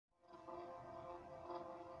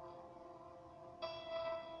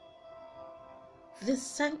The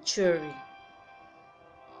sanctuary,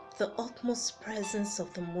 the utmost presence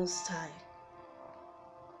of the Most High,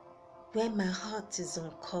 where my heart is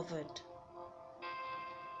uncovered,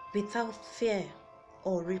 without fear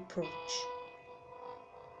or reproach,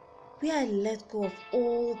 where I let go of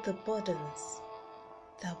all the burdens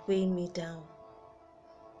that weigh me down.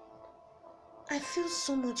 I feel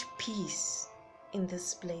so much peace in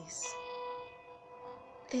this place.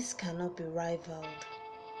 This cannot be rivaled.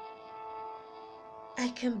 I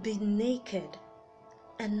can be naked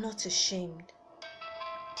and not ashamed.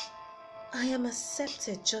 I am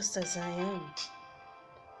accepted just as I am.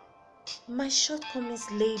 My shortcomings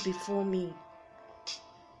lay before me,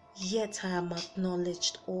 yet I am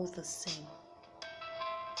acknowledged all the same.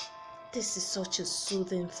 This is such a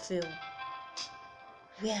soothing feel,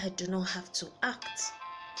 where I do not have to act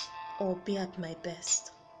or be at my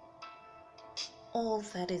best. All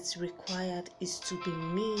that is required is to be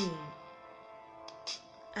me.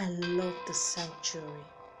 I love the sanctuary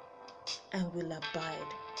and will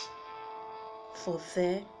abide, for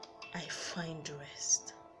there I find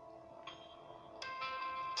rest.